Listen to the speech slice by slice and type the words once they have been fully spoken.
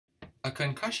A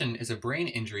concussion is a brain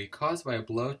injury caused by a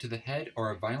blow to the head or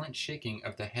a violent shaking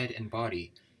of the head and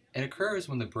body. It occurs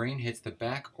when the brain hits the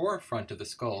back or front of the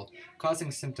skull, causing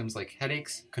symptoms like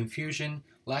headaches, confusion,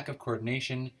 lack of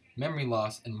coordination, memory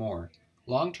loss, and more.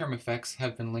 Long-term effects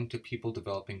have been linked to people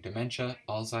developing dementia,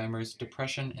 Alzheimer's,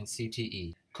 depression, and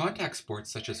CTE. Contact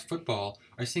sports such as football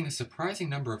are seeing a surprising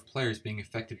number of players being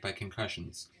affected by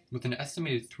concussions. With an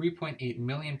estimated 3.8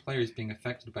 million players being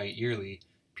affected by it yearly,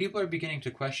 people are beginning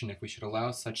to question if we should allow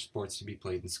such sports to be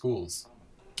played in schools.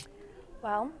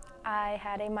 Well, I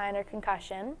had a minor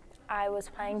concussion. I was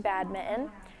playing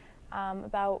badminton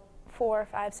about 4 or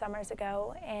 5 summers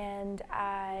ago, and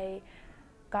I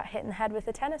got hit in the head with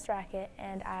a tennis racket,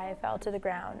 and I fell to the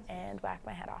ground and whacked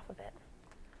my head off of it.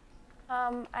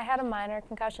 I had a minor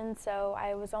concussion, so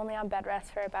I was only on bed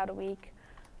rest for about a week.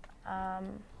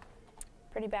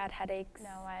 Pretty bad headaches. No,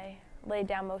 I laid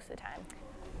down most of the time.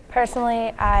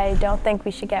 Personally, I don't think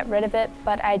we should get rid of it,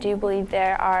 but I do believe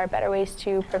there are better ways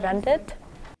to prevent it.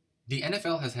 The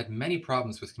NFL has had many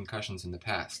problems with concussions in the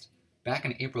past. Back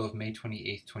in April of May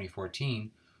 28,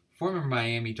 2014, former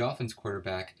Miami Dolphins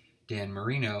quarterback Dan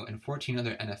Marino and 14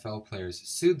 other NFL players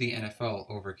sued the NFL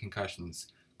over concussions,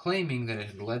 claiming that it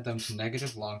had led them to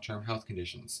negative long-term health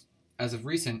conditions. As of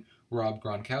recent, Rob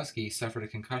Gronkowski suffered a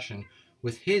concussion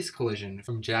with his collision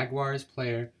from Jaguars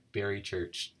player Barry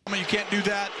Church. You can't do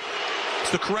that.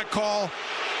 It's the correct call.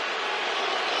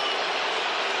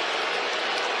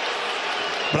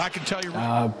 But I can tell you...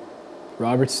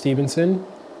 Robert Stevenson,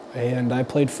 and I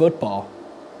played football.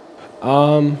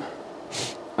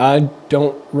 I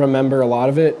don't remember a lot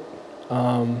of it.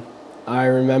 I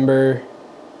remember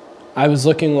I was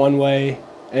looking one way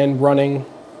and running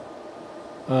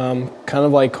kind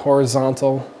of like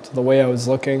horizontal to the way I was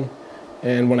looking.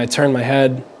 And when I turned my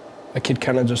head, a kid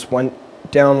kind of just went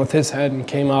down with his head and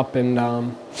came up, and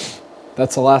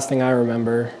that's the last thing I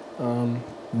remember,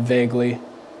 vaguely.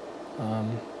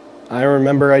 I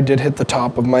remember I did hit the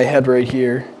top of my head right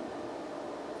here.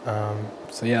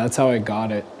 So yeah, that's how I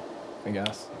got it, I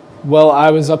guess. Well, I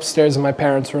was upstairs in my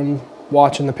parents' room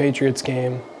watching the Patriots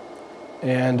game,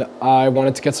 and I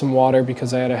wanted to get some water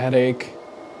because I had a headache,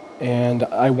 and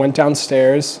I went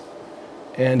downstairs,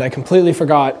 and I completely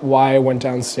forgot why I went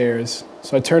downstairs.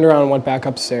 So I turned around and went back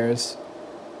upstairs,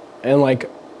 and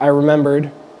I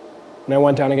remembered, and I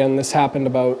went down again. This happened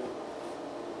about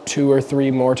 2 or 3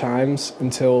 more times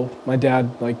until my dad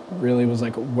really was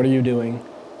like, "What are you doing?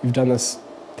 You've done this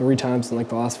 3 times in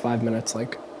the last 5 minutes.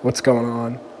 What's going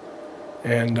on?"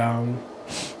 And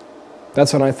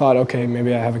that's when I thought, okay,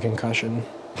 maybe I have a concussion.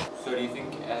 So do you think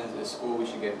as a school we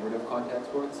should get rid of contact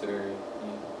sports, or?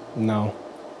 No.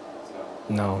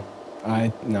 So.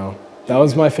 No. That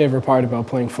was my favorite part about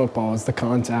playing football, is the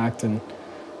contact, and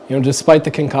despite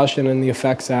the concussion and the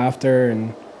effects after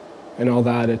and all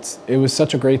that, it was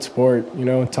such a great sport.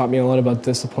 It taught me a lot about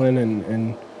discipline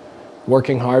and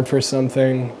working hard for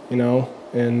something,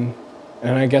 and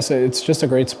I guess it's just a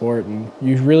great sport, and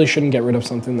you really shouldn't get rid of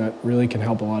something that really can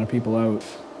help a lot of people out.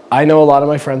 I know a lot of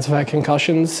my friends have had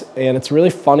concussions, and it's really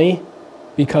funny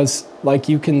because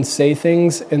you can say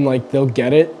things and they'll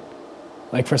get it.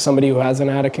 For somebody who hasn't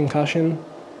had a concussion,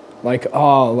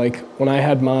 when I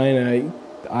had mine,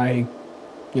 I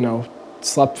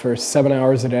slept for 7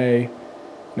 hours a day,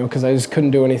 because I just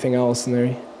couldn't do anything else.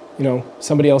 And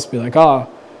somebody else would be like,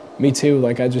 me too.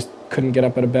 I just couldn't get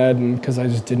up out of bed, and because I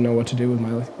just didn't know what to do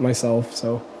with myself.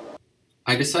 So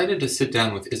I decided to sit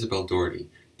down with Isabel Doherty,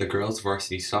 the girls'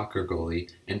 varsity soccer goalie,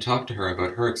 and talk to her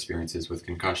about her experiences with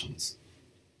concussions.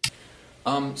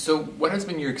 So what has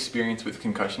been your experience with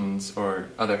concussions or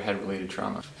other head-related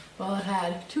trauma? Well, I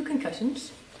had 2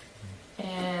 concussions,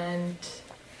 and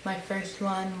my first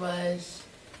one was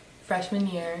freshman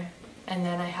year, and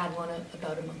then I had one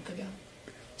about a month ago.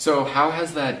 So how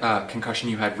has that concussion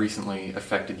you had recently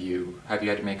affected you? Have you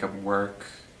had to make up work?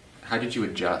 How did you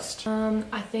adjust?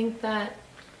 I think that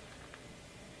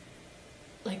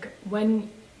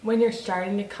when you're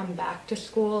starting to come back to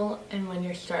school, and when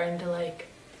you're starting to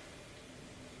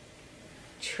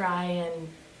try and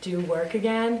do work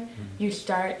again, you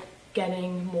start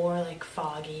getting more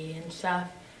foggy and stuff.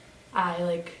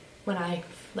 When I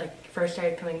first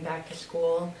started coming back to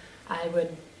school, I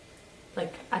would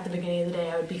at the beginning of the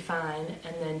day I would be fine,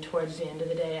 and then towards the end of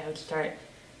the day I would start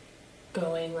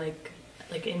going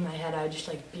in my head I would just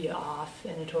be off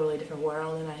in a totally different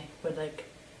world, and I would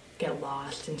get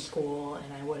lost in school,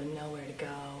 and I wouldn't know where to go.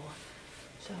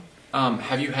 So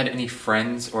have you had any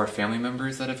friends or family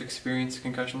members that have experienced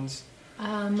concussions?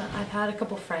 I've had a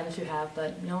couple friends who have,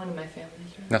 but no one in my family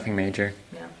has really. Nothing major?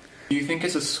 No. Do you think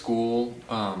as a school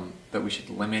that we should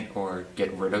limit or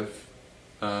get rid of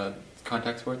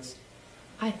contact sports?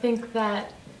 I think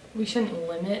that we shouldn't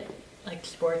limit like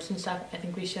sports and stuff. I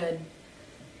think we should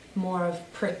more of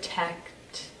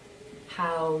protect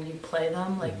how you play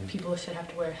them. Like people should have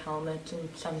to wear helmets in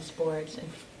some sports and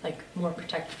like more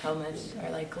protective helmets, or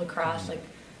like lacrosse, like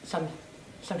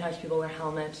sometimes people wear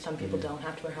helmets, some people don't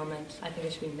have to wear helmets. I think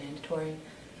it should be mandatory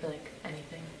for like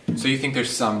anything. So you think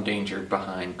there's some danger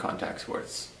behind contact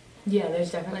sports? Yeah,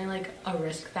 there's definitely like a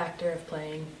risk factor of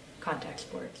playing contact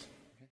sports.